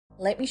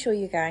Let me show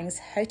you guys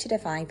how to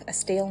revive a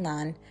stale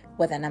naan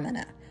within a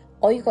minute.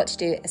 All you've got to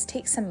do is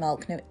take some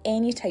milk, now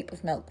any type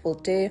of milk will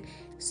do,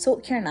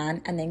 soak your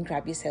naan and then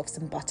grab yourself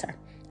some butter.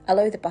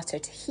 Allow the butter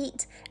to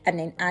heat and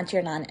then add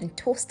your naan and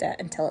toast it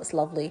until it's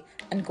lovely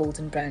and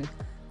golden brown.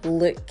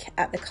 Look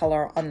at the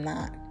colour on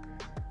that.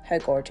 How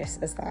gorgeous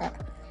is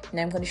that?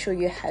 Now I'm going to show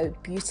you how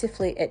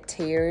beautifully it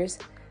tears.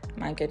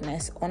 My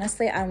goodness,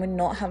 honestly, I would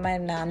not have my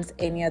naans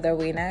any other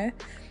way now.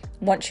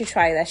 Once you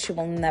try this, you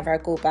will never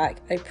go back.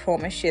 I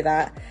promise you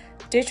that.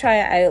 Do try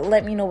it out.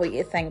 Let me know what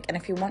you think. And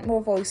if you want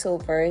more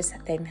voiceovers,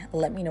 then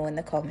let me know in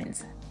the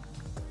comments.